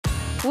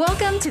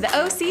Welcome to the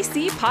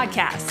OCC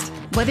podcast.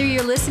 Whether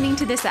you're listening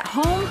to this at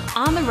home,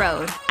 on the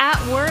road,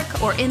 at work,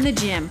 or in the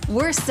gym,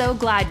 we're so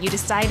glad you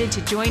decided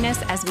to join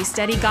us as we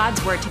study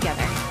God's Word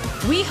together.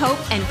 We hope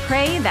and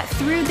pray that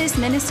through this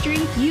ministry,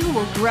 you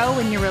will grow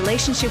in your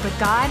relationship with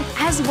God,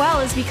 as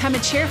well as become a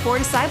Chair 4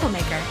 disciple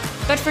maker.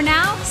 But for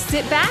now,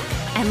 sit back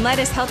and let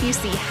us help you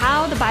see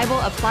how the Bible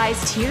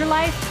applies to your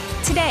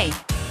life today.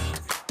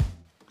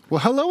 Well,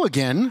 hello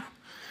again.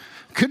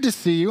 Good to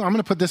see you. I'm going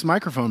to put this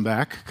microphone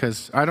back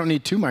because I don't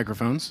need two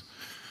microphones.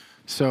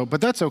 But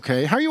that's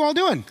okay. How are you all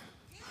doing?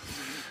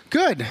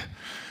 Good.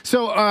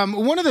 So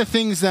one of the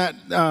things that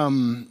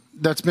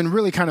that's been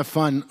really kind of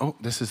fun. Oh,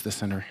 this is the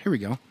center. Here we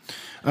go.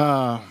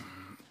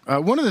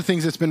 One of the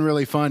things that's been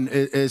really fun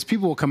is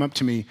people will come up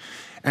to me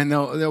and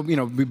they'll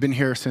we've been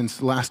here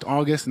since last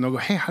August, and they'll go,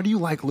 "Hey, how do you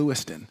like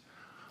Lewiston?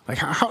 Like,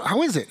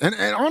 how is it?" And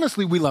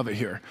honestly, we love it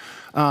here.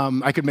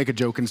 I could make a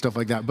joke and stuff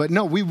like that. But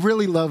no, we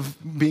really love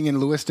being in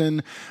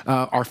Lewiston.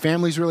 Our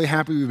family's really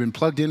happy. We've been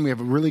plugged in. We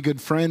have really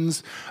good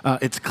friends.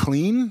 It's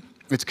clean.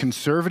 It's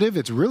conservative.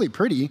 It's really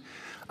pretty.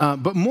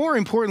 But more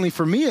importantly,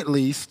 for me at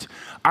least,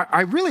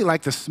 I really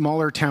like the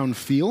smaller town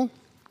feel.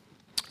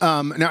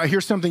 Now,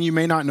 here's something you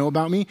may not know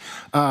about me.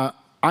 I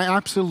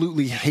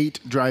absolutely hate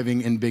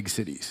driving in big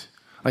cities.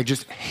 I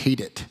just hate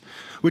it.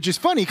 Which is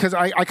funny because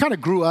I kind of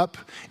grew up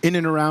in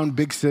and around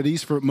big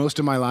cities for most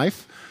of my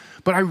life,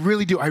 but I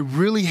really do. I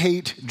really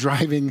hate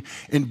driving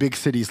in big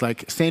cities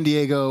like San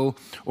Diego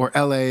or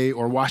LA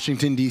or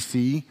Washington,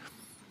 D.C.,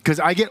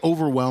 because I get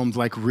overwhelmed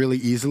like really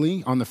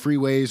easily on the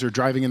freeways or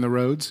driving in the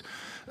roads.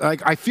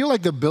 Like I feel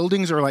like the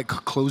buildings are like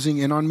closing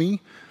in on me.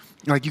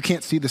 Like you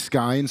can't see the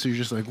sky, and so you're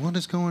just like, what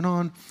is going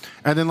on?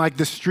 And then like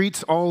the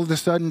streets all of a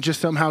sudden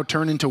just somehow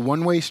turn into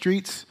one-way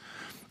streets.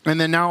 And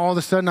then now all of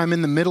a sudden I'm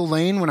in the middle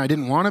lane when I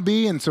didn't want to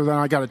be. And so then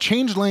I got to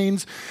change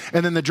lanes.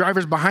 And then the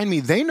drivers behind me,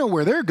 they know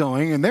where they're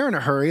going and they're in a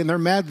hurry. And they're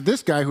mad at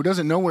this guy who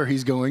doesn't know where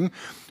he's going,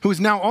 who's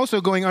now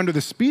also going under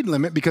the speed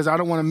limit because I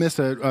don't want to miss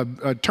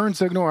a turn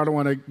signal. I don't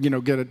want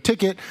to, get a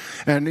ticket.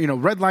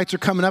 And, red lights are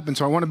coming up. And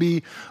so I want to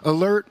be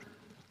alert.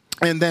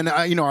 And then,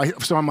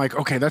 so I'm like,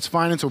 okay, that's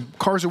fine. And so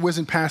cars are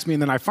whizzing past me.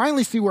 And then I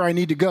finally see where I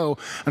need to go.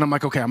 And I'm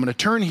like, okay, I'm going to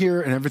turn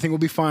here and everything will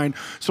be fine.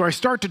 So I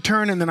start to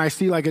turn and then I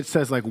see like it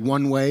says like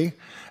one way.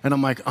 And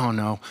I'm like, oh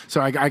no.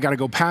 So I got to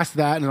go past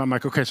that. And I'm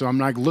like, okay, so I'm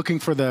like looking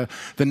for the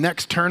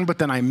next turn, but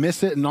then I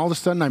miss it. And all of a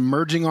sudden I'm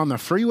merging on the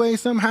freeway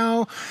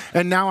somehow.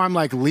 And now I'm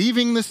like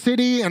leaving the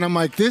city. And I'm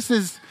like, this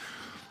is,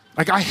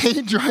 like I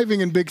hate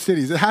driving in big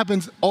cities. It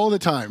happens all the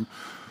time.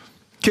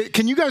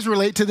 Can you guys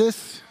relate to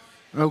this?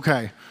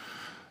 Okay.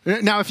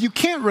 Now, if you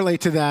can't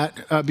relate to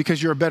that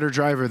because you're a better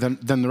driver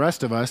than the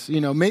rest of us,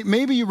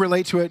 maybe you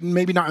relate to it,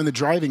 maybe not in the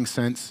driving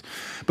sense,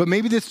 but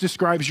maybe this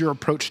describes your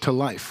approach to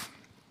life.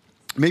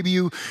 Maybe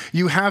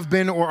you have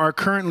been or are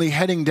currently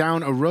heading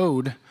down a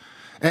road,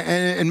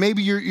 and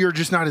maybe you're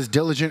just not as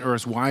diligent or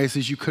as wise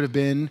as you could have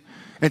been,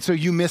 and so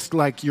you missed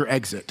like your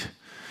exit.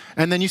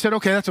 And then you said,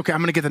 okay, that's okay, I'm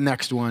going to get the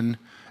next one.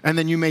 And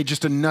then you made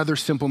just another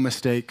simple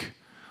mistake,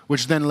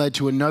 which then led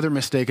to another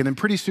mistake. And then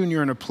pretty soon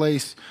you're in a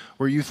place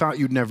where you thought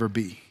you'd never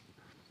be.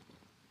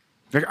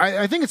 Like,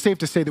 I think it's safe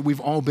to say that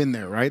we've all been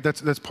there, right?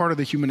 That's part of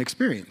the human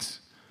experience.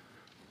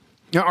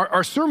 Now,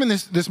 our sermon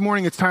this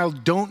morning, it's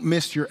titled, Don't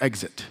Miss Your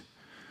Exit.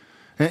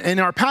 And in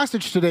our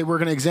passage today, we're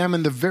going to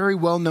examine the very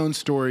well-known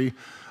story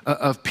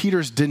of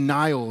Peter's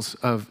denials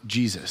of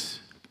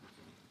Jesus.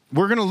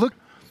 We're going to look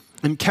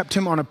and kept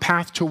him on a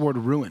path toward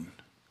ruin.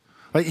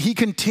 Like he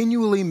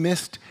continually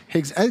missed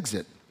his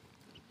exit.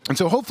 And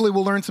so hopefully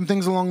we'll learn some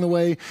things along the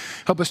way,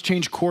 help us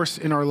change course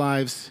in our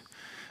lives,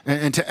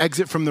 and to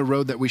exit from the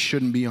road that we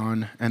shouldn't be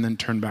on and then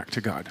turn back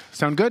to God.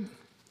 Sound good?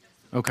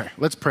 Okay,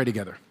 let's pray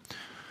together.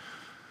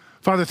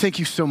 Father, thank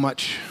you so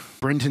much.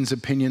 Brenton's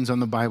opinions on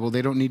the Bible,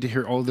 they don't need to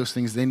hear all of those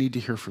things. They need to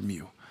hear from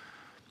you.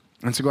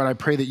 And so God, I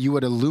pray that you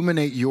would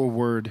illuminate your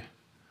word.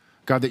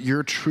 God, that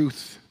your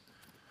truth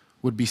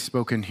would be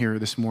spoken here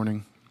this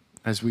morning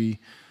as we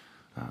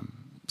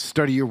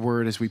study your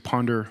word, as we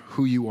ponder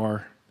who you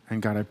are.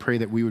 And God, I pray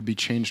that we would be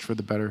changed for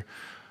the better,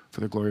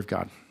 for the glory of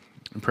God.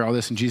 And pray all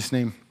this in Jesus'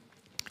 name.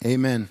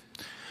 Amen.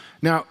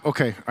 Now,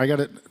 okay, I got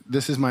it.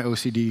 This is my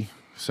OCD.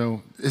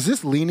 So is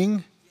this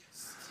leaning?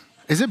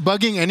 Is it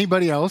bugging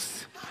anybody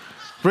else?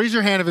 Raise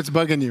your hand if it's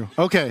bugging you.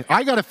 Okay,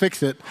 I got to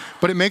fix it,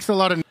 but it makes a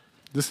lot of,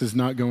 this is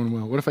not going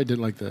well. What if I did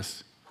like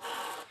this?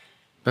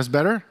 That's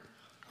better?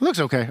 It looks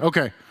okay.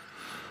 Okay.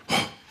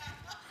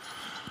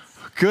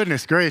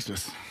 Goodness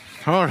gracious.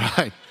 All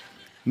right.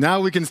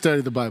 Now we can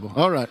study the Bible.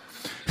 All right.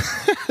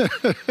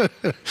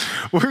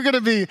 We're going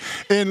to be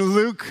in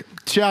Luke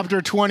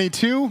chapter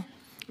 22,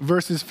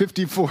 verses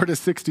 54 to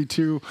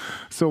 62.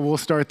 So we'll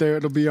start there.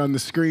 It'll be on the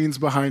screens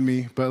behind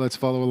me, but let's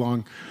follow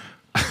along.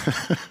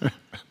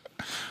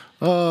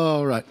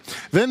 All right.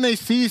 Then they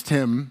seized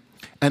him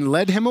and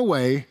led him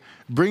away,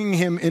 bringing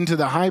him into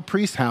the high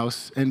priest's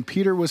house, and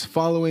Peter was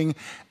following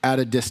at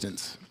a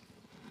distance.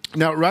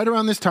 Now, right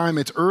around this time,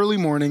 it's early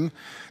morning.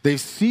 They've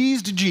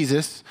seized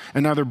Jesus,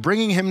 and now they're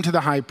bringing him to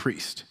the high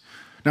priest.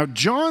 Now,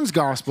 John's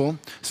gospel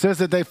says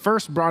that they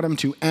first brought him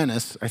to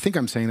Annas. I think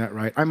I'm saying that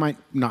right. I might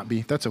not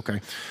be. That's okay.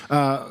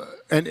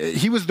 And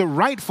he was the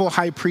rightful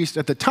high priest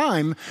at the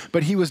time,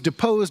 but he was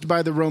deposed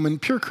by the Roman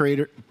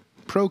procurator,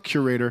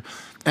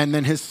 and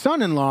then his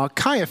son-in-law,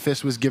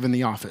 Caiaphas, was given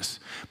the office.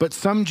 But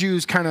some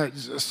Jews kind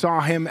of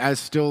saw him as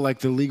still like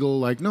the legal,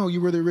 like, no,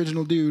 you were the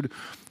original dude,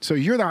 so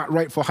you're the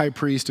rightful high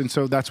priest, and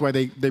so that's why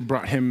they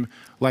brought him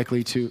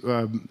likely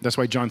to, that's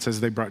why John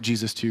says they brought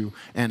Jesus to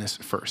Annas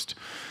first.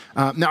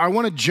 Now, I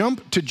want to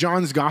jump to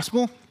John's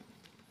gospel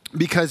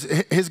because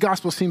his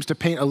gospel seems to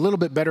paint a little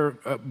bit better,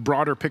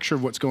 broader picture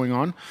of what's going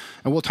on.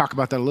 And we'll talk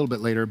about that a little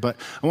bit later. But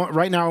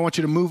right now, I want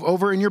you to move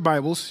over in your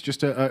Bibles,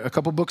 just a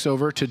couple books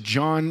over, to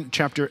John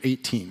chapter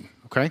 18,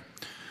 okay?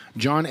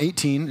 John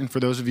 18, and for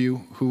those of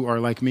you who are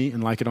like me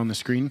and like it on the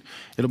screen,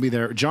 it'll be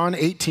there. John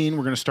 18,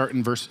 we're going to start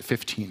in verse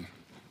 15.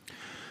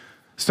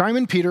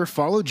 Simon Peter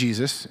followed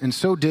Jesus, and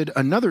so did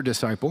another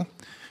disciple.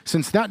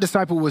 Since that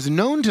disciple was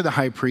known to the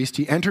high priest,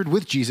 he entered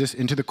with Jesus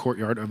into the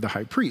courtyard of the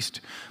high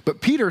priest.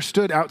 But Peter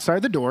stood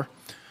outside the door,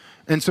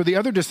 and so the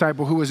other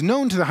disciple who was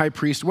known to the high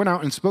priest went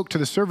out and spoke to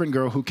the servant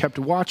girl who kept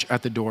watch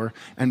at the door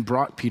and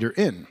brought Peter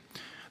in.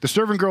 The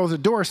servant girl at the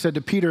door said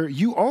to Peter,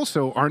 "You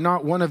also are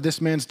not one of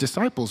this man's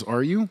disciples,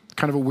 are you?"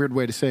 Kind of a weird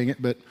way to saying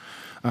it, but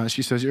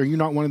she says, "Are you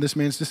not one of this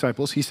man's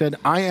disciples?" He said,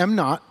 "I am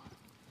not."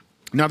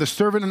 Now the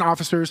servant and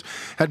officers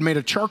had made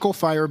a charcoal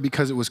fire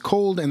because it was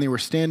cold, and they were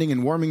standing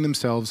and warming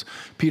themselves.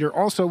 Peter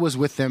also was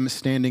with them,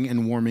 standing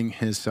and warming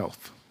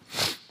himself.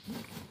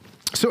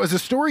 So as the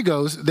story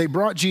goes, they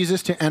brought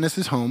Jesus to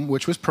Annas' home,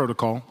 which was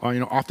protocol.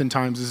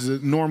 Oftentimes this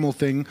is a normal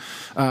thing.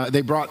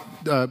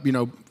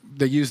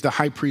 They used the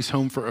high priest's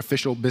home for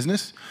official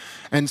business.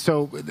 And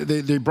so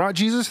they brought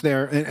Jesus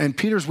there, and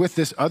Peter's with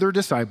this other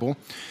disciple,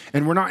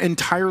 and we're not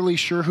entirely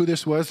sure who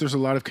this was. There's a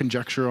lot of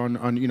conjecture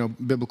on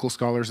biblical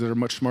scholars that are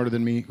much smarter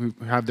than me who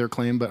have their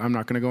claim, but I'm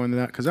not going to go into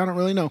that because I don't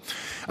really know.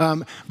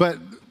 But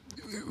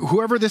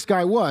whoever this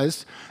guy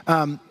was,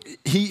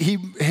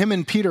 him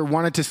and Peter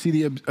wanted to see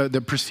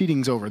the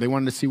proceedings over. They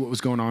wanted to see what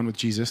was going on with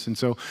Jesus, and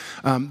so,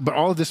 but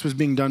all of this was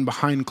being done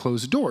behind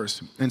closed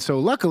doors. And so,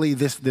 luckily,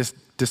 this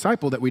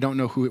disciple that we don't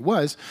know who it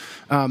was,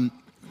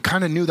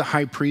 kind of knew the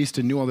high priest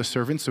and knew all the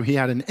servants, so he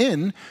had an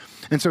in,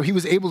 and so he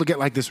was able to get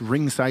like this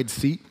ringside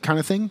seat kind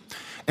of thing.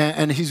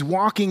 And he's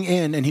walking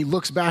in, and he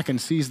looks back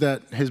and sees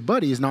that his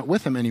buddy is not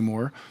with him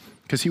anymore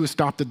because he was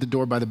stopped at the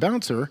door by the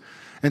bouncer.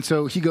 And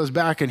so he goes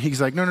back and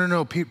he's like,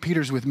 no,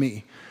 Peter's with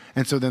me.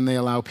 And so then they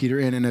allow Peter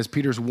in. And as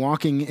Peter's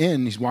walking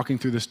in, he's walking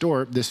through this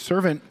door, this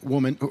servant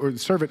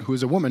who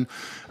is a woman,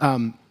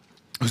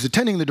 who's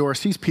attending the door,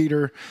 sees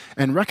Peter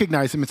and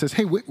recognizes him and says,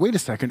 "Hey, wait a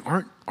second,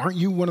 aren't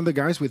you one of the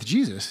guys with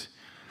Jesus?"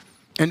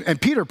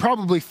 And Peter,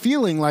 probably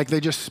feeling like they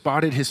just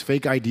spotted his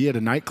fake ID at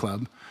a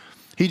nightclub,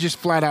 he just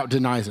flat out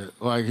denies it.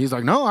 Like he's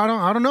like, "No, I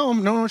don't know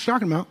him. I don't know what you're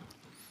talking about."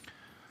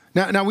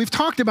 Now we've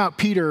talked about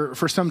Peter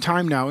for some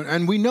time now,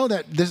 and we know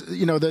that this,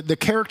 the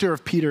character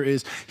of Peter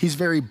is he's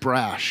very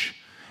brash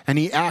and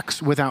he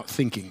acts without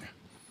thinking.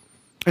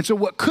 And so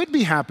what could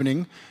be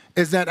happening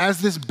is that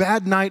as this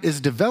bad night is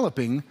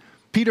developing,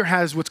 Peter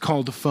has what's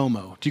called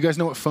FOMO. Do you guys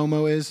know what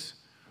FOMO is?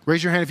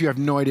 Raise your hand if you have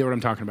no idea what I'm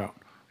talking about.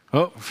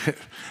 Oh,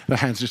 the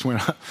hands just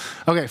went up.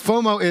 Okay,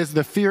 FOMO is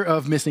the fear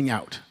of missing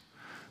out,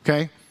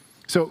 okay?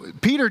 So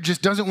Peter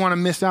just doesn't want to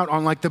miss out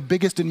on like the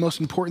biggest and most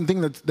important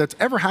thing that's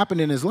ever happened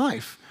in his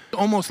life.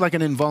 Almost like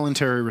an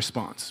involuntary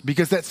response,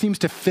 because that seems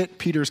to fit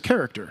Peter's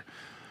character,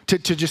 to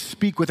just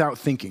speak without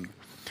thinking.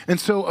 And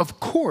so, of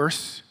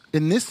course,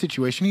 in this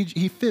situation,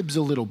 he fibs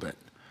a little bit.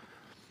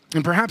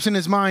 And perhaps in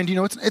his mind,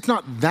 it's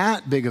not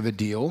that big of a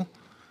deal.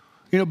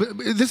 But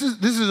this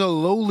is a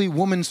lowly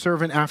woman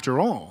servant after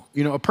all.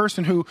 A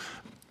person who,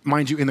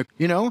 mind you, and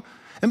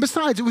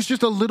besides, it was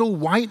just a little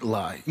white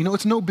lie.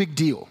 It's no big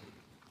deal.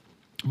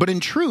 But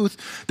in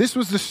truth, this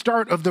was the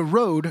start of the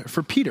road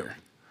for Peter.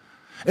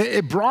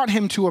 It brought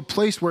him to a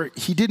place where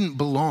he didn't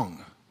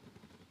belong,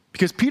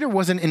 because Peter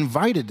wasn't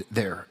invited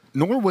there,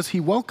 nor was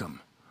he welcome.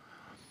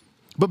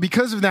 But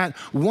because of that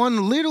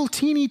one little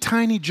teeny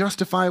tiny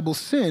justifiable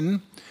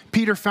sin,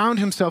 Peter found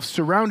himself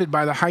surrounded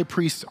by the high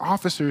priest's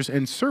officers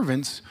and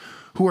servants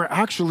who are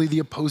actually the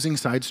opposing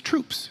side's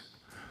troops.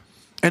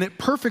 And it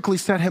perfectly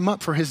set him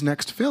up for his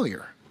next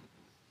failure.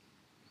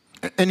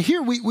 And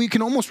here we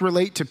can almost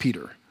relate to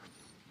Peter,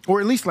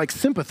 or at least like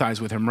sympathize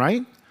with him,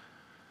 right?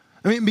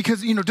 I mean,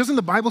 because, doesn't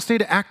the Bible say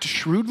to act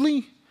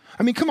shrewdly?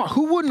 I mean, come on,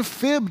 who wouldn't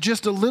fib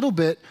just a little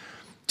bit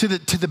to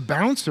the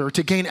bouncer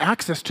to gain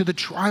access to the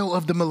trial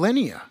of the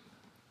millennia,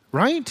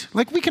 right?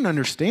 Like, we can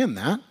understand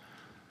that.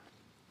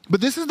 But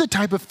this is the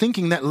type of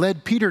thinking that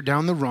led Peter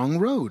down the wrong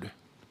road.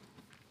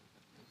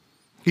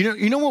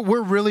 You know what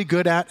we're really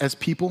good at as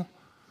people?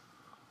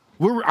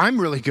 I'm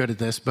really good at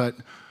this, but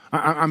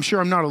I'm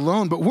sure I'm not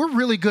alone, but we're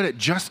really good at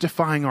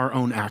justifying our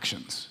own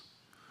actions.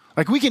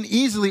 Like, we can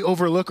easily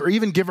overlook or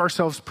even give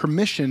ourselves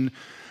permission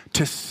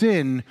to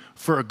sin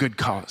for a good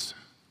cause.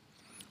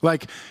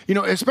 Like,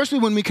 especially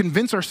when we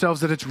convince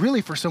ourselves that it's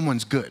really for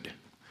someone's good.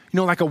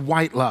 Like a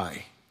white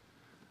lie.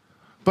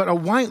 But a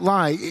white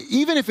lie,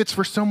 even if it's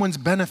for someone's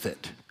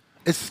benefit,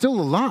 it's still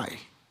a lie.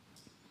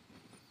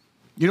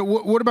 You know,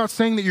 what about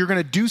saying that you're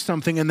going to do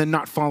something and then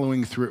not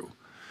following through?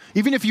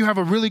 Even if you have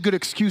a really good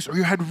excuse or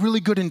you had really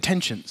good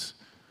intentions,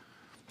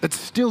 that's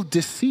still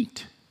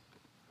deceit.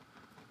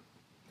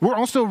 We're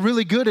also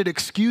really good at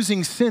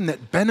excusing sin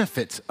that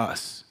benefits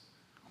us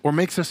or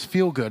makes us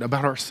feel good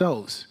about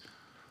ourselves.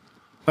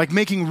 Like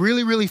making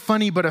really, really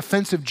funny but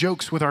offensive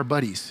jokes with our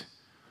buddies.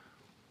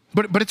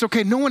 But it's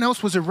okay. No one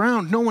else was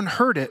around. No one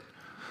heard it,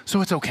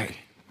 so it's okay.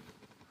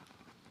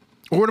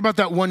 Or what about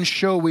that one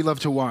show we love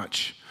to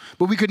watch?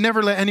 But we could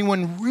never let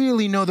anyone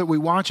really know that we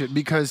watch it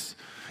because,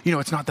 you know,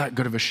 it's not that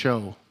good of a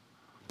show.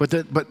 But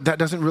that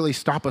doesn't really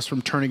stop us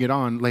from turning it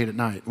on late at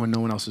night when no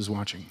one else is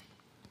watching.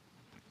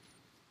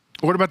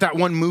 Or what about that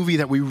one movie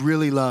that we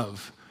really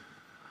love?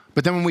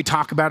 But then when we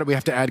talk about it, we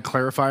have to add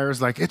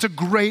clarifiers like, it's a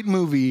great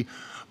movie,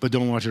 but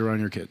don't watch it around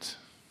your kids.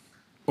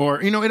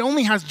 Or, you know, it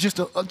only has just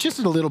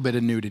a little bit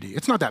of nudity.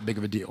 It's not that big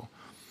of a deal.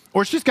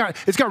 Or it's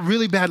got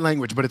really bad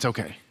language, but it's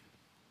okay.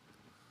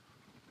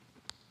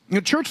 You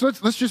know, church,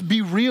 let's just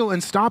be real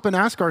and stop and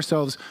ask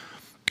ourselves,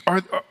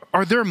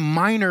 are there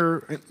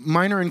minor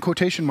in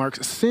quotation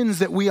marks, sins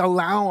that we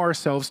allow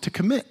ourselves to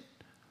commit?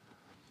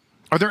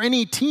 Are there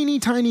any teeny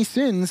tiny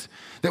sins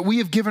that we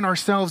have given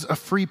ourselves a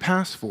free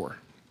pass for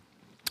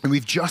and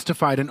we've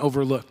justified and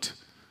overlooked?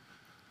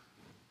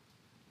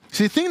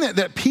 See, the thing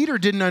that Peter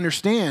didn't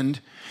understand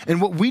and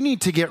what we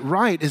need to get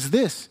right is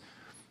this: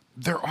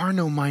 there are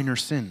no minor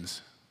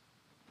sins.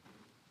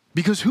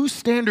 Because whose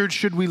standards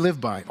should we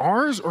live by?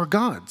 Ours or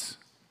God's?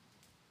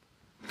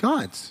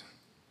 God's.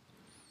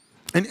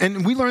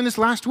 And we learned this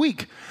last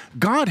week.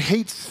 God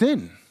hates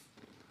sin.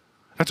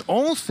 That's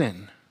all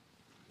sin,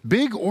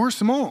 big or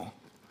small.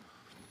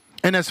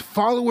 And as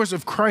followers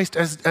of Christ,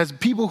 as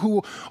people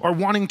who are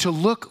wanting to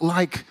look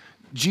like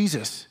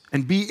Jesus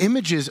and be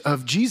images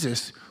of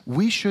Jesus,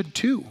 we should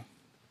too.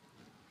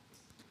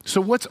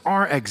 So what's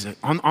our exit?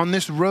 On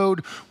this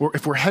road, or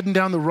if we're heading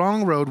down the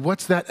wrong road,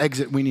 what's that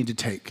exit we need to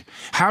take?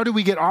 How do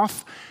we get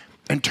off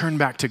and turn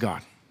back to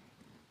God?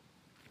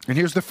 And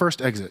here's the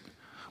first exit.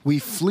 We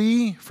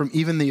flee from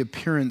even the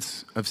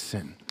appearance of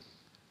sin.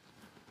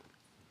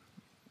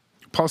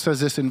 Paul says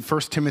this in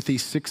 1 Timothy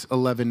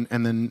 6:11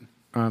 and then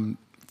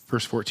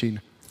verse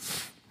 14.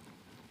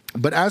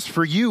 But as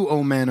for you,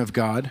 O man of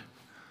God,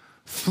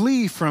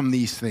 flee from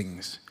these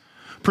things.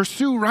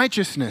 Pursue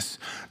righteousness,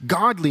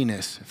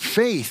 godliness,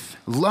 faith,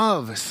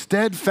 love,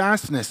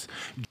 steadfastness.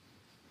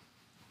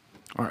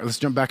 All right, let's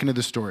jump back into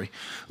the story.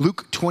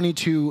 Luke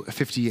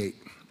 22:58.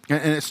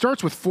 And it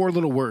starts with four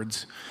little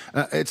words.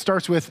 It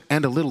starts with,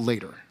 and a little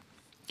later.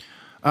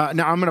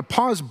 Now, I'm going to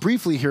pause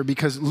briefly here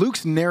because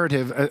Luke's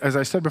narrative, as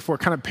I said before,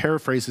 kind of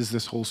paraphrases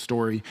this whole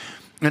story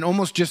and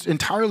almost just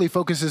entirely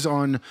focuses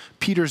on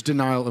Peter's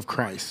denial of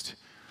Christ.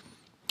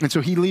 And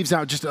so he leaves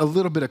out just a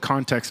little bit of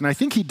context. And I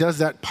think he does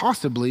that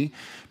possibly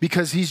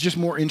because he's just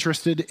more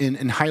interested in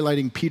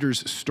highlighting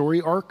Peter's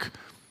story arc,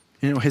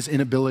 you know, his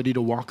inability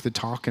to walk the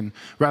talk, and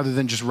rather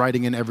than just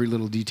writing in every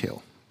little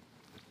detail.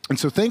 And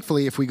so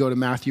thankfully, if we go to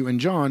Matthew and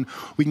John,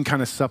 we can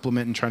kind of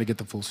supplement and try to get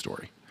the full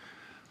story.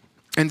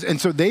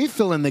 And so they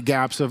fill in the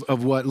gaps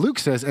of what Luke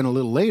says, and a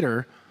little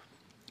later,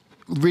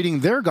 reading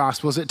their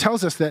gospels, it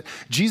tells us that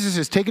Jesus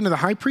is taken to the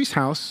high priest's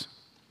house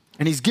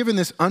and he's given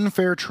this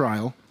unfair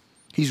trial.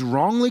 He's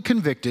wrongly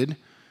convicted.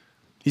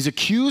 He's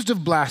accused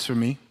of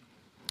blasphemy.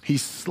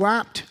 He's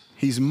slapped.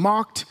 He's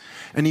mocked.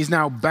 And he's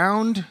now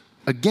bound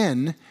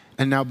again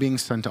and now being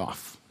sent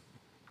off.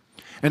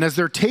 And as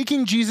they're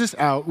taking Jesus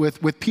out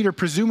with Peter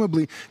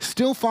presumably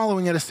still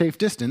following at a safe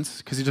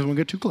distance because he doesn't want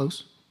to get too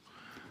close,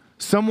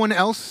 someone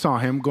else saw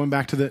him, going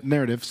back to the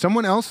narrative,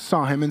 someone else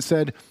saw him and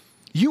said,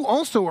 "You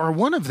also are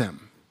one of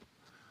them."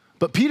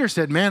 But Peter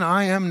said, "Man,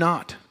 I am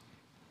not."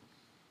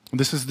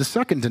 This is the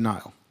second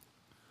denial.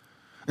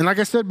 And like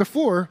I said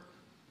before,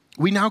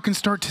 we now can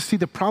start to see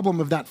the problem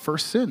of that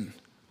first sin.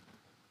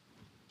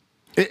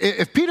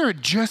 If Peter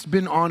had just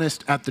been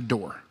honest at the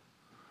door,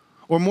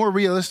 or more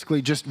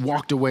realistically, just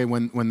walked away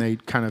when they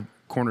kind of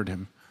cornered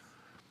him,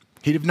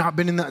 he'd have not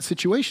been in that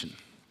situation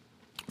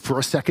for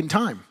a second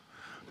time.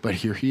 But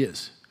here he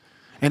is.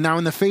 And now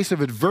in the face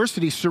of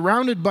adversity,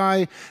 surrounded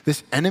by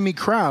this enemy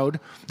crowd,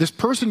 this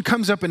person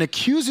comes up and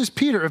accuses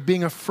Peter of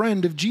being a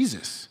friend of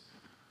Jesus.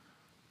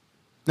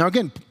 Now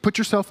again, put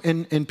yourself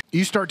in,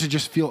 you start to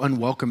just feel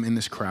unwelcome in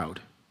this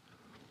crowd.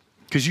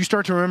 Because you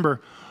start to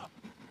remember,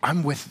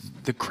 I'm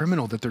with the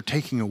criminal that they're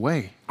taking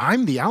away.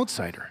 I'm the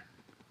outsider.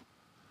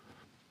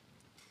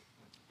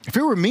 If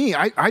it were me,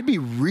 I'd be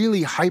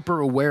really hyper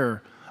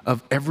aware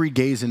of every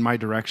gaze in my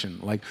direction.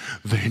 Like,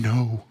 they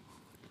know.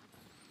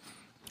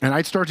 And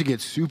I'd start to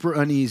get super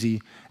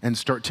uneasy and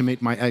start to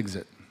make my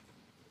exit.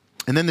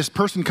 And then this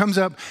person comes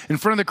up in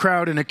front of the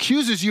crowd and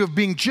accuses you of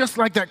being just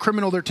like that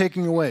criminal they're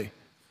taking away.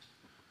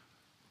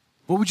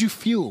 What would you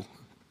feel?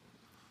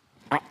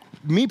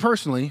 Me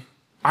personally,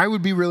 I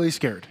would be really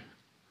scared.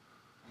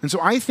 And so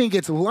I think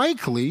it's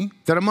likely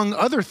that among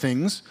other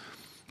things,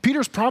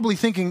 Peter's probably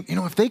thinking, you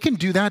know, if they can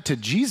do that to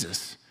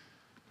Jesus,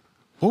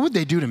 what would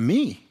they do to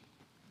me?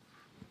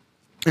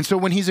 And so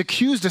when he's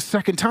accused a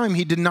second time,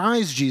 he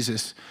denies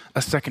Jesus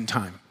a second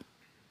time.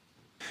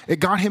 It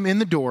got him in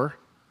the door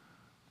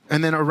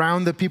and then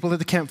around the people at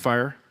the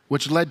campfire,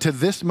 which led to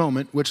this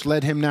moment, which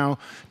led him now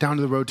down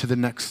to the road to the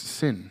next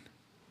sin.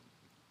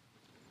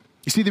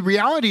 You see, the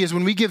reality is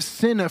when we give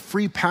sin a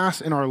free pass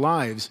in our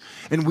lives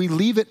and we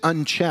leave it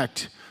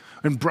unchecked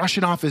and brush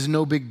it off as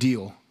no big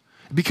deal,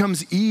 it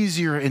becomes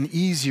easier and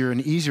easier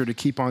and easier to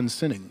keep on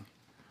sinning.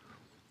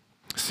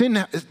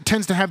 Sin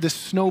tends to have this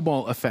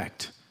snowball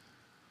effect.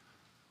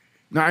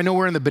 Now, I know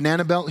we're in the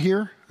banana belt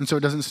here, and so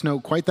it doesn't snow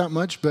quite that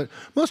much, but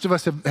most of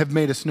us have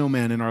made a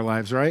snowman in our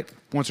lives, right?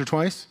 Once or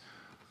twice?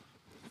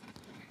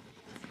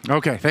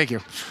 Okay, thank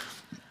you.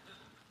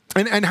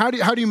 And how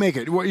do you make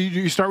it? Well,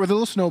 you start with a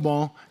little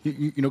snowball,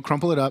 you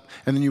crumple it up,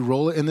 and then you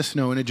roll it in the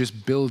snow, and it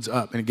just builds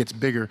up, and it gets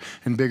bigger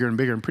and bigger and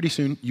bigger, and pretty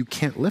soon you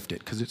can't lift it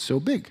because it's so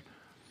big.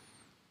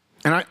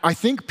 And I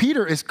think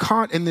Peter is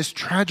caught in this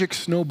tragic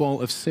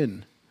snowball of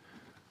sin.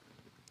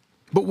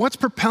 But what's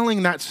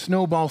propelling that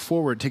snowball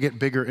forward to get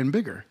bigger and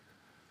bigger?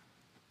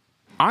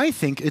 I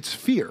think it's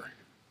fear.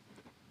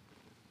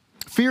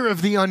 Fear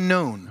of the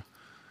unknown.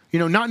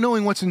 Not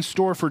knowing what's in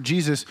store for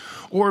Jesus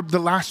or the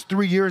last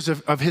 3 years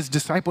of his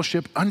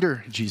discipleship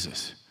under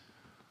Jesus.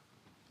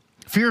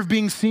 Fear of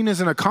being seen as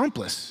an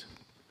accomplice.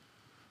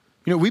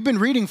 We've been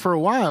reading for a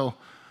while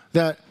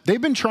that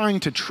they've been trying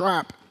to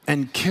trap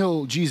and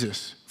kill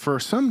Jesus for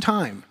some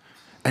time,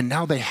 and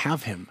now they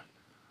have him.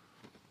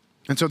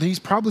 And so he's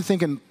probably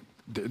thinking,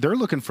 they're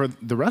looking for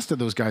the rest of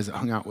those guys that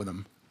hung out with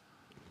him.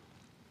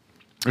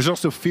 There's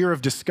also fear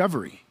of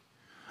discovery,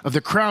 of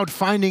the crowd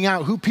finding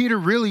out who Peter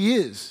really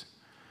is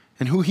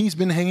and who he's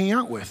been hanging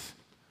out with.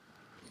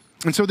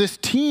 And so this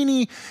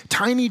teeny,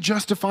 tiny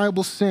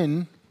justifiable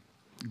sin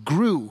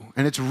grew,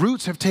 and its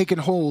roots have taken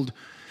hold,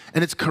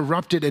 and it's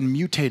corrupted and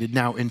mutated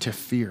now into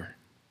fear.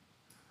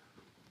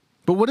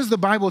 But what does the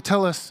Bible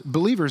tell us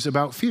believers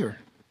about fear?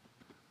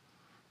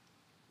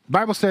 The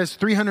Bible says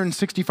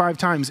 365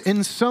 times,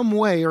 in some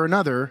way or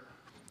another,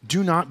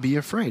 do not be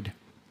afraid.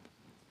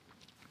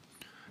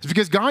 It's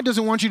because God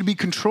doesn't want you to be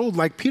controlled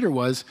like Peter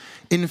was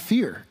in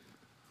fear.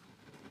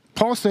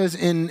 Paul says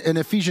in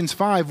Ephesians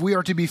 5, we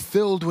are to be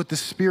filled with the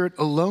Spirit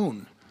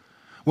alone.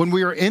 When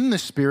we are in the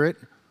Spirit,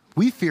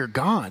 we fear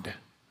God,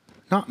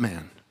 not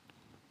man.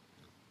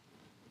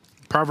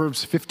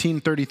 Proverbs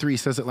 15:33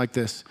 says it like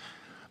this: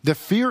 the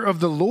fear of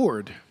the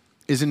Lord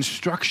is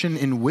instruction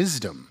in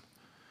wisdom,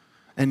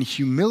 and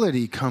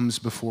humility comes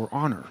before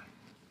honor.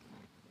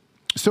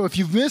 So if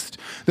you've missed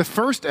the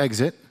first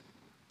exit,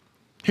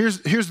 here's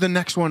the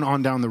next one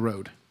on down the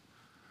road.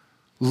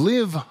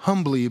 Live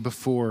humbly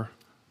before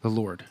the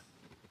Lord.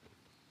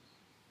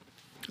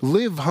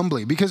 Live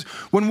humbly, because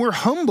when we're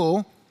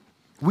humble,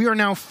 we are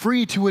now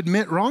free to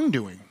admit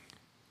wrongdoing.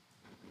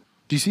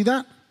 Do you see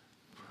that?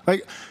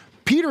 Like,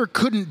 Peter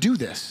couldn't do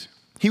this.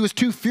 He was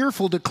too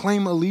fearful to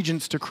claim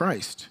allegiance to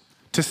Christ,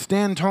 to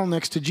stand tall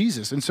next to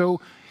Jesus. And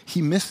so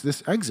he missed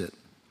this exit.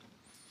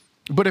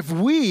 But if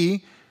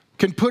we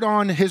can put God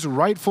on his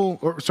rightful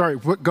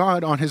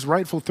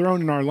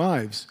throne in our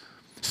lives,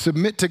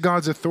 submit to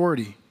God's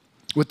authority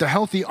with the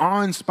healthy,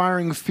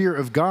 awe-inspiring fear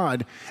of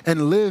God,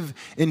 and live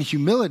in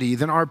humility,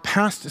 then our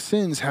past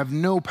sins have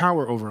no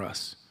power over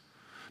us.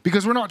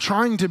 Because we're not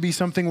trying to be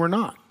something we're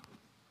not.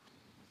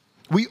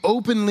 We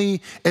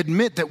openly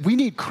admit that we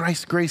need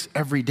Christ's grace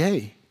every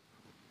day.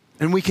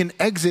 And we can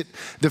exit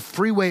the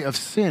freeway of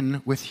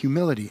sin with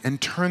humility and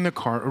turn the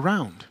car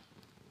around.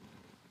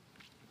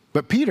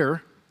 But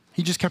Peter,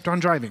 he just kept on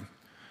driving.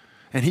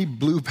 And he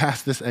blew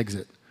past this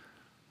exit.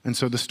 And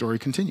so the story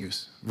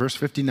continues. Verse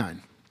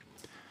 59.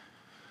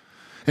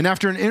 And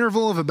after an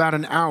interval of about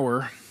an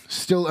hour,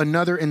 still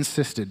another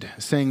insisted,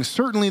 saying,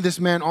 certainly this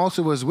man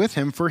also was with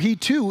him, for he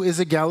too is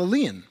a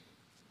Galilean.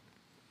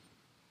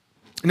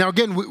 Now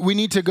again, we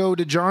need to go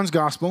to John's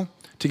gospel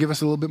to give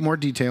us a little bit more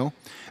detail,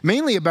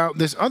 mainly about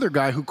this other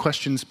guy who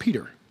questions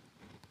Peter.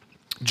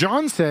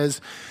 John says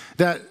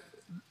that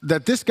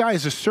this guy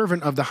is a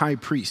servant of the high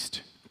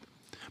priest.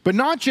 But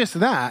not just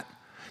that,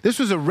 this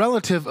was a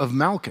relative of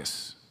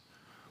Malchus,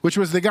 which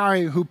was the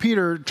guy who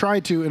Peter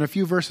tried to, in a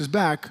few verses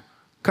back,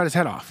 cut his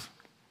head off.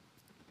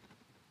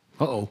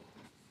 Uh-oh.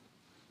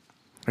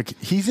 Like,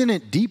 he's in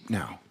it deep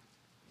now.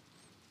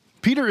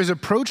 Peter is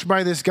approached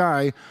by this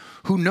guy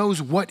who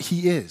knows what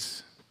he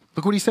is.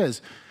 Look what he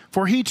says.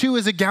 For he too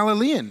is a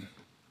Galilean.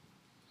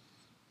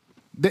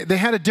 They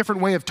had a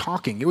different way of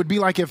talking. It would be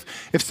like if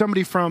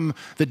somebody from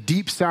the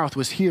deep south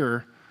was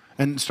here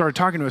and started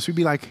talking to us, we'd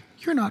be like,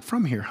 you're not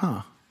from here,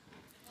 huh?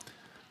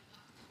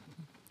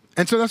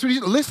 And so that's what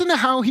listen to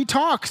how he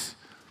talks.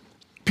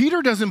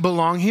 Peter doesn't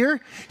belong here.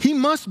 He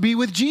must be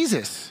with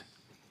Jesus.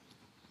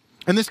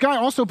 And this guy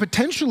also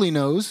potentially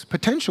knows,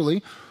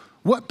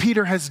 what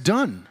Peter has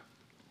done.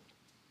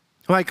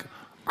 Like,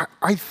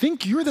 I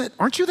think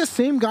aren't you the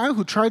same guy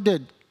who tried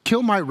to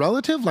kill my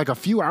relative like a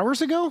few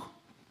hours ago?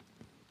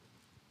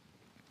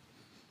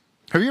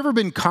 Have you ever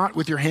been caught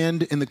with your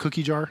hand in the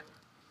cookie jar?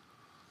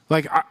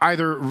 Like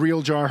either a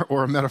real jar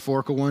or a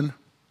metaphorical one?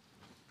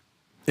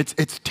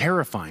 It's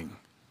terrifying.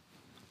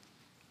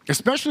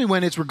 especially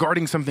when it's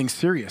regarding something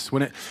serious,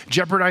 when it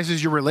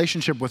jeopardizes your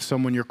relationship with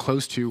someone you're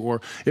close to,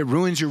 or it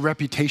ruins your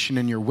reputation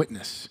and your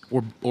witness,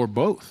 or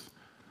both.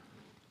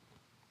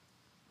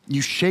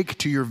 You shake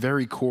to your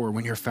very core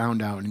when you're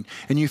found out,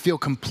 and you feel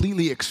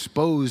completely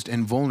exposed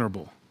and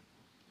vulnerable.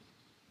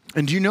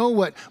 And do you know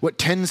what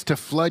tends to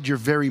flood your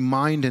very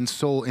mind and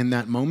soul in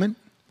that moment?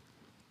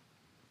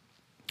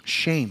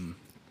 Shame.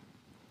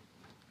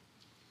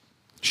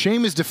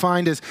 Shame is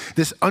defined as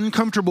this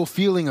uncomfortable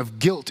feeling of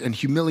guilt and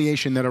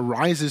humiliation that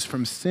arises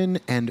from sin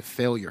and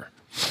failure.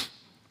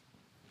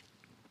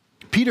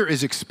 Peter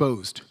is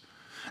exposed,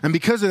 and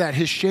because of that,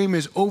 his shame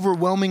is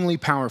overwhelmingly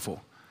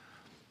powerful.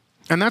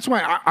 And that's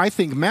why I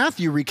think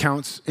Matthew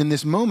recounts in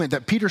this moment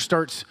that Peter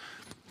starts,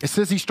 it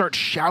says he starts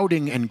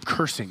shouting and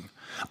cursing.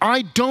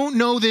 I don't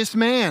know this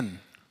man.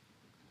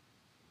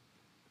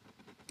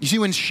 You see,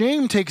 when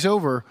shame takes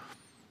over,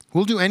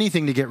 we'll do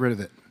anything to get rid of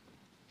it.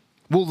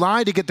 We'll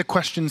lie to get the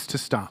questions to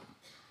stop.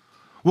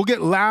 We'll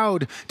get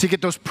loud to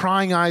get those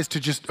prying eyes to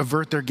just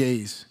avert their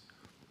gaze.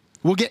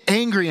 We'll get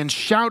angry and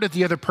shout at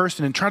the other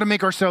person and try to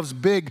make ourselves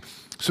big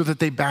so that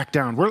they back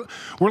down. We're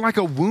like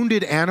a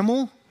wounded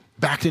animal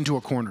backed into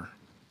a corner.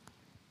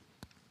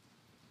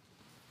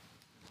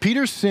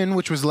 Peter's sin,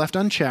 which was left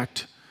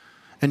unchecked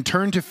and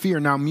turned to fear,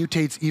 now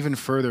mutates even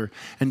further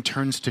and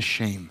turns to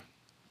shame.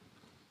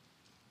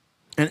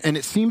 And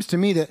it seems to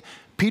me that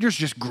Peter's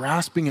just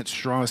grasping at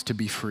straws to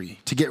be free,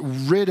 to get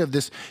rid of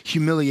this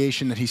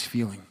humiliation that he's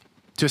feeling,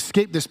 to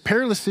escape this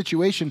perilous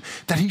situation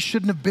that he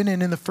shouldn't have been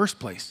in the first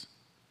place.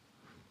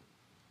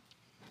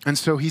 And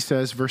so he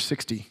says, verse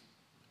 60,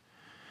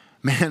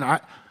 man,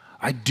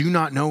 I do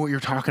not know what you're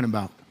talking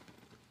about.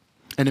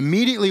 And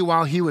immediately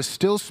while he was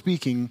still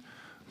speaking,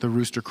 the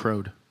rooster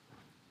crowed.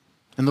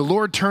 And the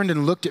Lord turned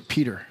and looked at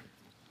Peter.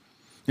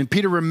 And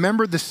Peter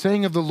remembered the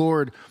saying of the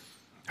Lord,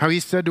 how he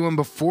said to him,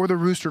 before the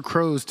rooster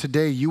crows,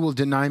 today you will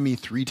deny me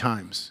 3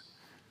 times.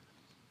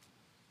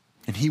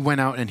 And he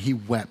went out and he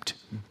wept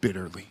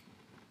bitterly.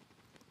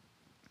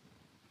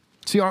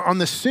 See, on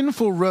the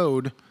sinful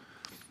road,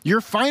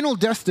 your final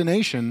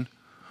destination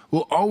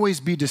will always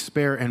be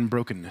despair and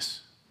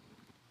brokenness.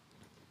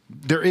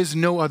 There is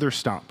no other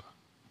stop.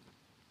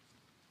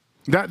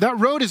 That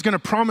road is going to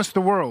promise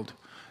the world.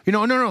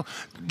 No,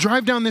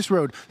 drive down this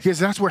road because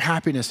that's where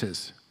happiness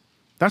is.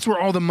 That's where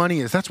all the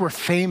money is. That's where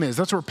fame is.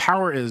 That's where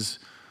power is.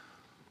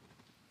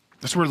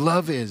 That's where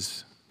love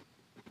is.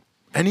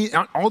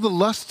 All the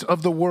lusts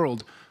of the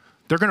world,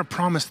 they're going to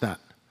promise that.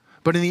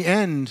 But in the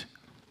end,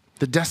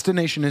 the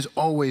destination is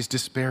always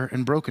despair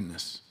and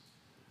brokenness.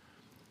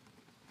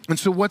 And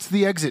so what's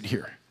the exit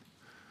here?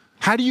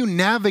 How do you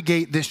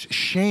navigate this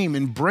shame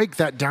and break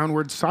that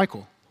downward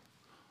cycle?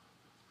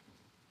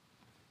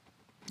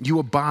 You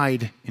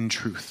abide in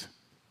truth.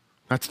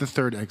 That's the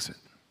third exit.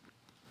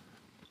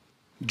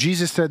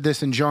 Jesus said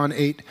this in John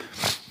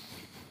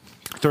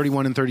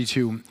 8:31 and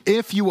 32.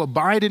 If you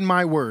abide in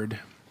my word,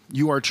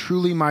 you are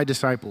truly my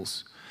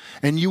disciples,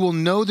 and you will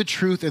know the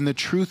truth, and the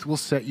truth will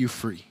set you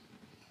free.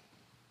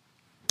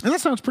 And that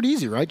sounds pretty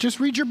easy, right?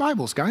 Just read your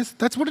Bibles, guys.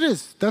 That's what it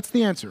is. That's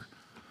the answer.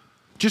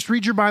 Just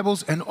read your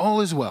Bibles, and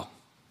all is well.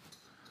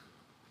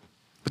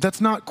 But that's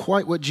not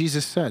quite what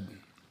Jesus said.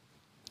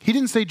 He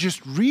didn't say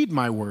just read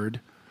my word.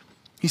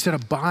 He said,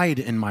 abide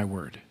in my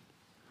word,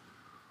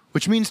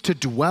 which means to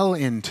dwell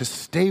in, to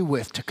stay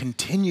with, to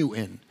continue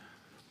in.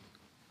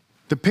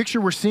 The picture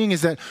we're seeing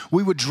is that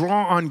we would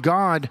draw on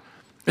God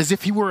as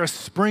if he were a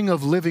spring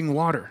of living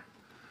water,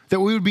 that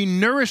we would be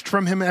nourished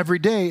from him every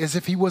day as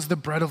if he was the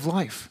bread of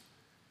life,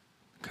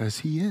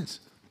 because he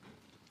is.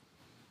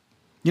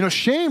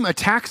 Shame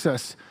attacks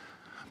us,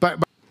 but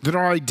that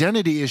our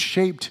identity is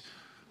shaped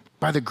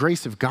by the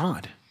grace of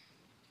God.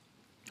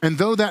 And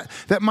though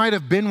that might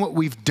have been what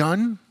we've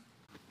done,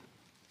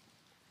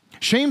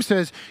 shame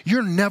says,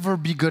 you'll never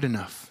be good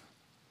enough.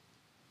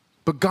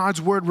 But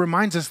God's word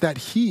reminds us that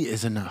he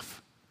is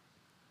enough.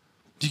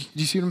 Do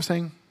you see what I'm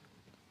saying?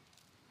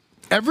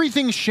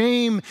 Everything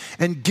shame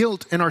and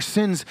guilt and our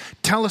sins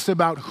tell us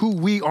about who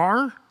we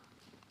are,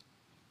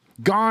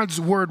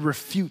 God's word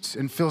refutes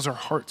and fills our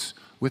hearts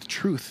with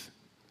truth.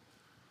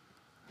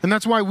 And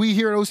that's why we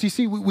here at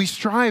OCC, we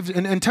strive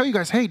and tell you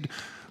guys, hey,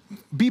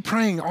 be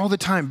praying all the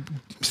time.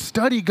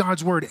 Study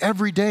God's word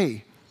every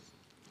day.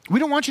 We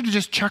don't want you to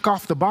just check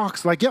off the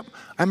box like, yep,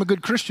 I'm a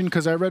good Christian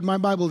because I read my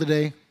Bible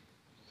today.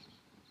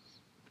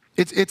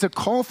 It's a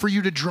call for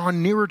you to draw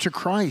nearer to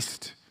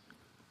Christ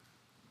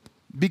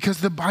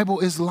because the Bible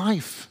is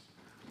life.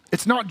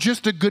 It's not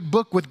just a good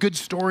book with good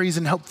stories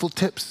and helpful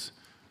tips.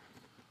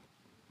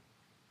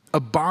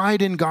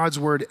 Abide in God's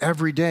word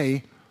every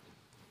day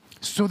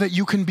so that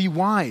you can be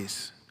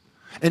wise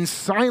and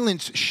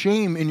silence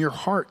shame in your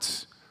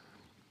hearts.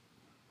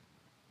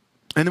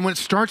 And then when it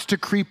starts to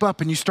creep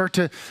up and you start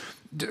to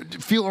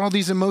feel all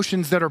these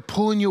emotions that are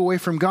pulling you away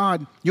from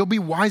God, you'll be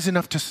wise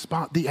enough to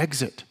spot the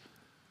exit.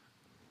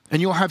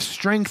 And you'll have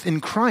strength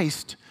in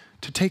Christ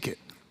to take it.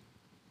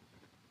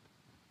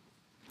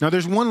 Now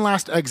there's one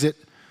last exit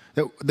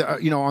that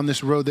on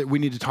this road that we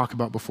need to talk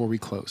about before we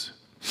close.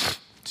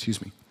 Excuse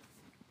me.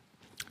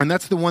 And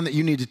that's the one that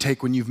you need to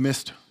take when you've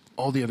missed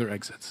all the other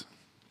exits.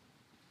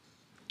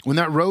 When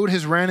that road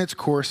has ran its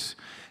course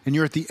and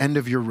you're at the end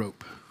of your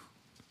rope.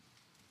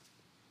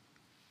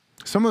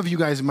 Some of you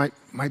guys might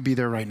be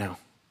there right now.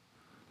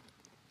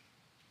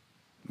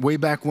 Way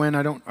back when,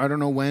 I don't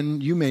know when,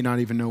 you may not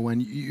even know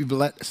when, you've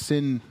let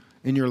sin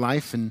in your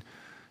life and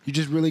you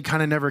just really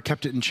kind of never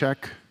kept it in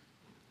check.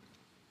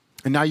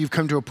 And now you've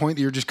come to a point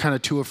that you're just kind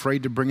of too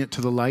afraid to bring it to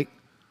the light.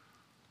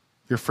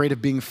 You're afraid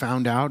of being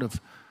found out,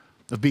 of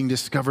being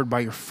discovered by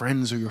your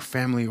friends or your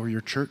family or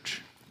your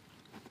church.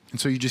 And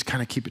so you just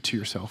kind of keep it to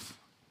yourself.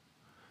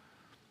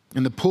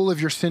 And the pull of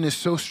your sin is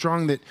so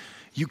strong that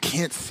you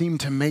can't seem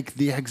to make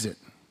the exit.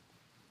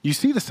 You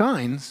see the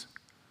signs,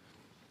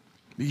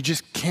 but you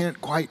just can't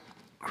quite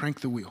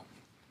crank the wheel.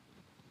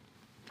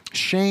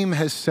 Shame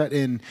has set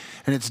in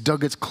and it's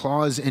dug its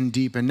claws in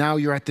deep. And now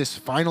you're at this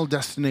final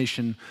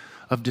destination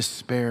of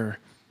despair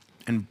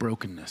and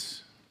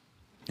brokenness.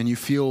 And you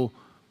feel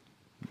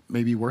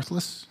maybe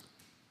worthless.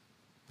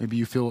 Maybe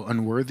you feel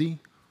unworthy,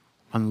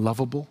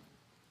 unlovable.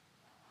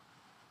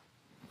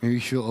 Maybe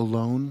you feel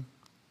alone.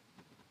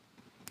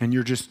 And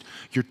you're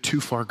too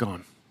far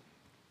gone.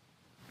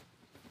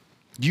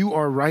 You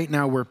are right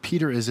now where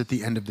Peter is at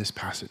the end of this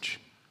passage.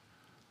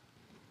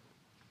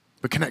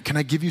 But can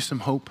I give you some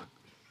hope?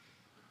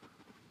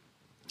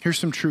 Here's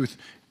some truth.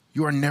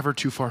 You are never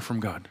too far from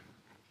God.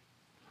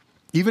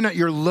 Even at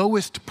your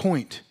lowest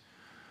point,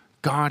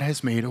 God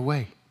has made a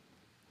way.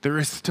 There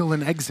is still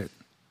an exit.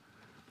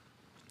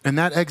 And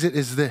that exit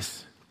is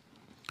this: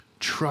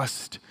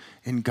 trust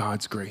in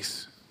God's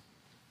grace.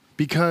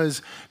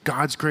 Because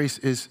God's grace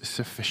is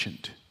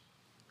sufficient.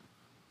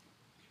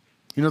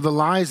 You know, the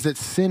lies that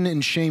sin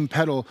and shame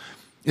peddle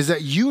is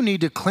that you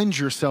need to cleanse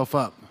yourself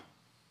up.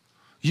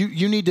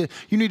 You need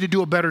to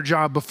do a better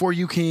job before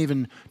you can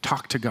even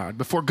talk to God,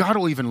 before God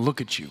will even look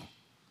at you.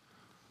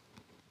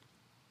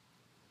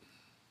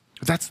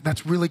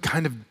 That's really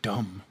kind of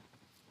dumb,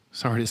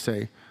 sorry to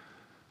say.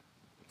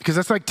 Because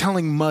that's like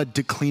telling mud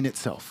to clean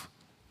itself.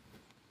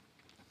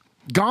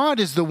 God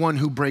is the one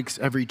who breaks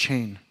every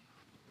chain.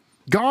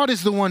 God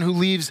is the one who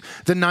leaves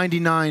the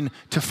 99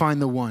 to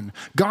find the one.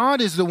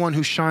 God is the one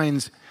who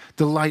shines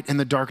the light in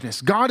the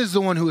darkness. God is the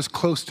one who is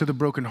close to the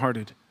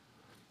brokenhearted,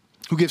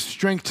 who gives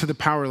strength to the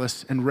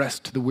powerless and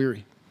rest to the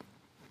weary.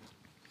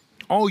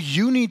 All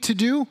you need to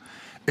do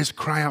is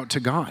cry out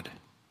to God.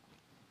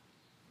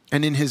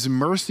 And in his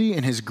mercy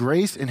and his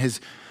grace and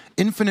his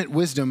infinite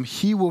wisdom,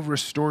 he will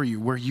restore you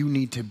where you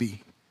need to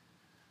be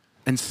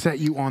and set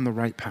you on the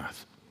right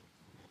path.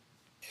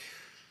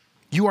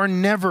 You are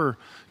never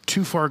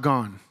too far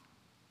gone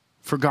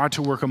for God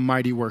to work a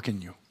mighty work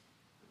in you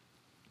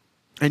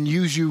and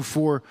use you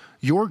for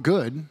your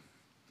good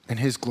and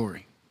his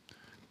glory.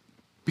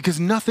 Because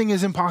nothing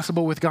is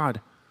impossible with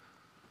God.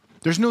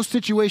 There's no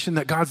situation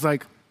that God's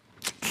like,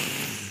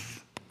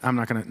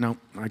 no,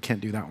 I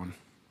can't do that one.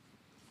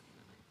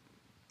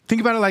 Think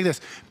about it like this.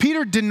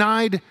 Peter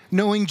denied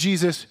knowing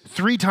Jesus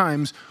 3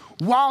 times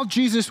while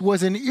Jesus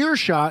was in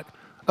earshot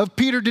of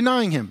Peter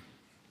denying him.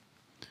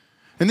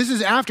 And this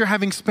is after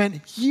having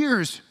spent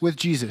years with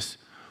Jesus,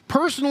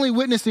 personally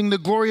witnessing the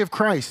glory of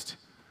Christ.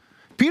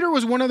 Peter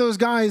was one of those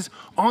guys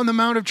on the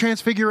Mount of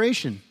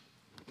Transfiguration.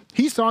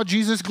 He saw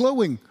Jesus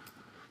glowing.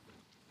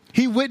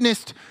 He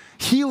witnessed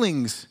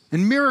healings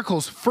and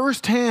miracles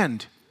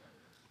firsthand.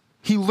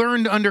 He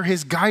learned under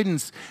his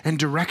guidance and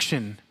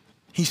direction.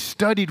 He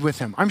studied with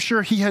him. I'm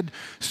sure he had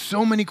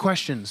so many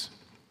questions.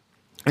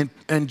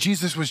 And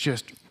Jesus was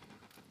just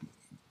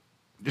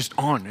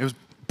on. It was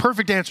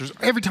perfect answers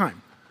every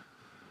time.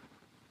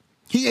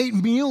 He ate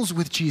meals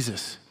with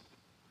Jesus.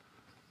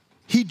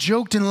 He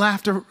joked and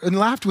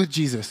laughed with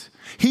Jesus.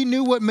 He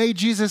knew what made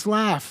Jesus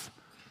laugh.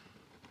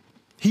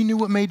 He knew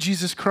what made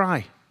Jesus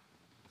cry.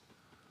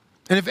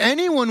 And if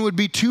anyone would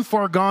be too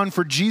far gone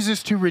for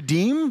Jesus to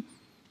redeem,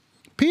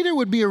 Peter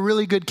would be a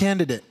really good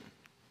candidate,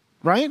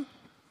 right?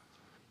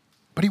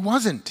 But he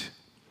wasn't.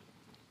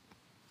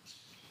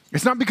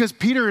 It's not because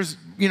Peter is,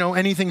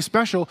 anything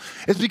special.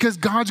 It's because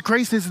God's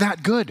grace is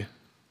that good.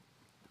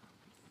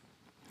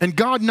 And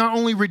God not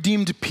only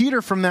redeemed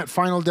Peter from that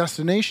final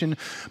destination,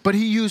 but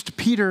he used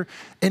Peter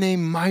in a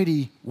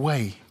mighty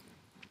way.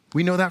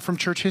 We know that from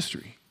church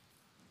history.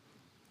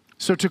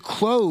 So to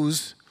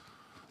close,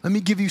 let me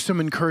give you some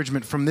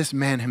encouragement from this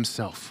man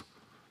himself,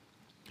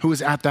 who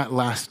was at that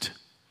last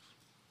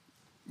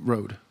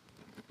road.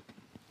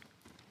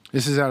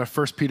 This is out of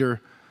 1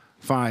 Peter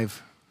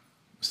 5,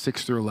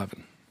 6 through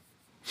 11.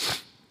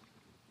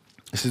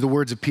 This is the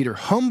words of Peter.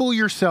 Humble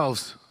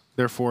yourselves,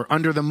 therefore,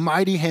 under the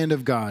mighty hand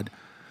of God,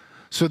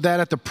 so that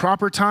at the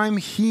proper time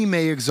he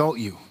may exalt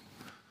you,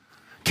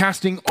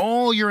 casting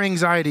all your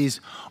anxieties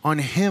on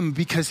him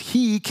because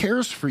he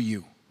cares for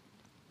you.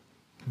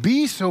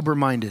 Be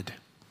sober-minded.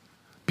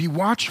 Be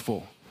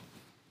watchful.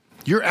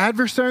 Your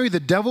adversary,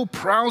 the devil,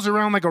 prowls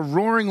around like a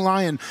roaring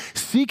lion,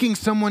 seeking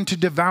someone to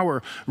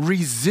devour.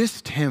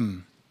 Resist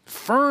him,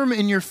 firm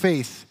in your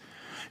faith,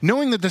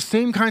 knowing that the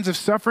same kinds of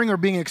suffering are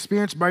being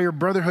experienced by your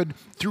brotherhood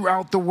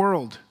throughout the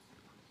world.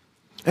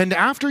 And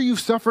after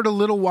you've suffered a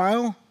little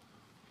while,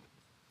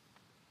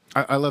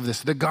 I love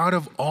this. The God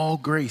of all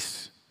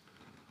grace,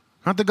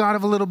 not the God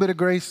of a little bit of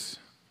grace,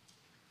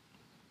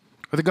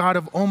 or the God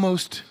of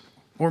almost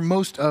or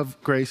most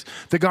of grace,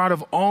 the God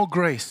of all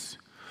grace,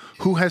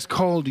 who has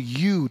called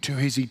you to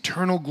his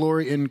eternal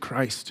glory in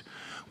Christ,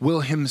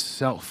 will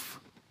himself,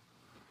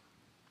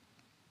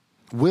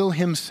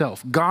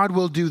 God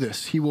will do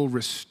this. He will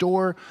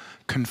restore,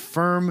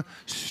 confirm,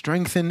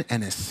 strengthen,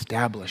 and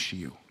establish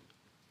you.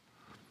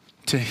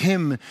 To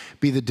him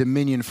be the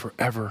dominion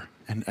forever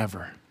and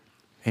ever.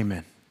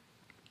 Amen.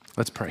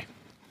 Let's pray.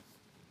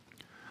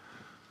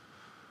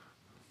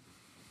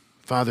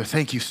 Father,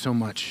 thank you so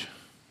much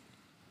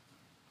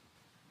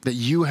that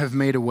you have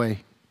made a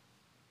way.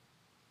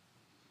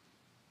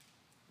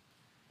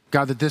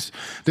 God, that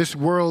this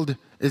world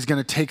is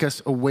going to take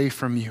us away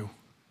from you.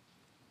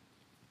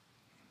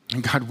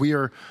 And God,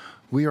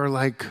 we are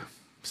like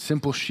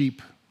simple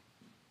sheep.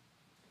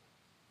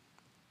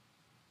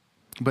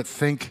 But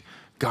thank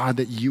God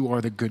that you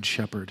are the good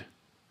shepherd.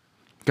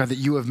 God, that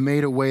you have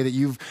made a way, that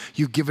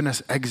you've given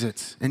us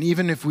exits. And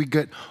even if we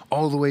get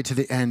all the way to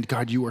the end,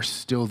 God, you are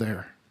still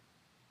there.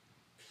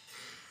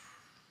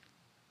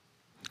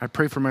 I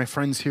pray for my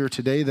friends here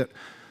today that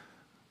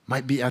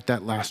might be at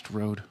that last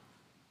road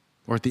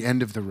or at the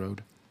end of the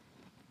road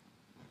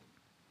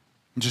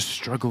and just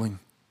struggling.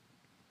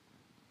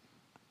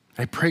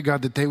 I pray,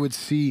 God, that they would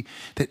see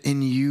that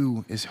in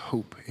you is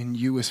hope, in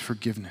you is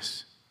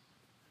forgiveness.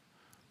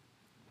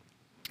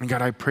 And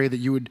God, I pray that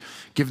you would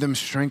give them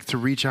strength to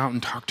reach out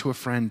and talk to a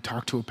friend,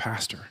 talk to a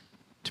pastor,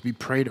 to be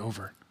prayed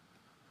over.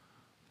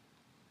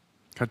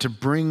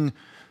 God,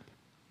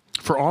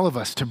 for all of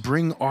us, to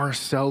bring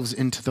ourselves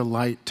into the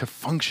light, to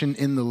function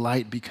in the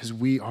light because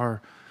we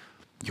are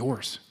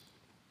yours.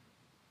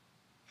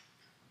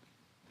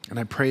 And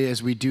I pray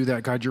as we do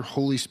that, God, your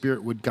Holy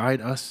Spirit would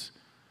guide us.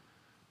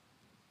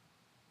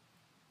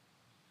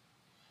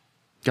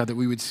 God, that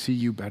we would see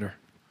you better.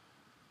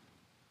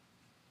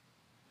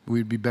 We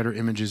would be better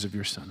images of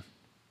your Son.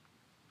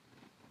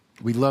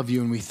 We love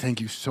you and we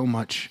thank you so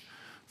much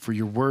for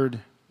your word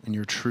and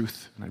your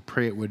truth. And I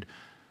pray it would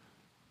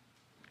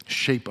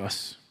shape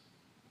us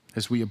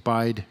as we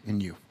abide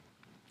in you.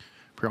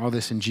 Pray all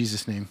this in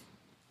Jesus' name.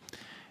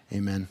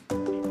 Amen.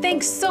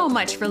 Thanks so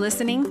much for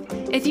listening.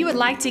 If you would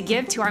like to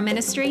give to our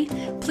ministry,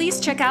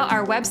 please check out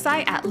our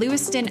website at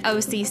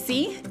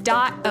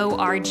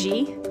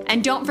lewistonocc.org.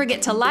 And don't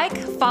forget to like,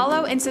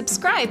 follow, and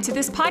subscribe to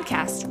this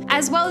podcast,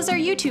 as well as our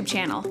YouTube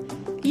channel.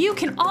 You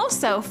can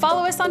also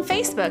follow us on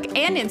Facebook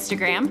and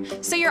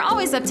Instagram, so you're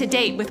always up to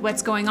date with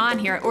what's going on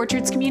here at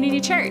Orchards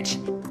Community Church.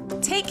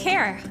 Take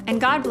care,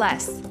 and God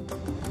bless.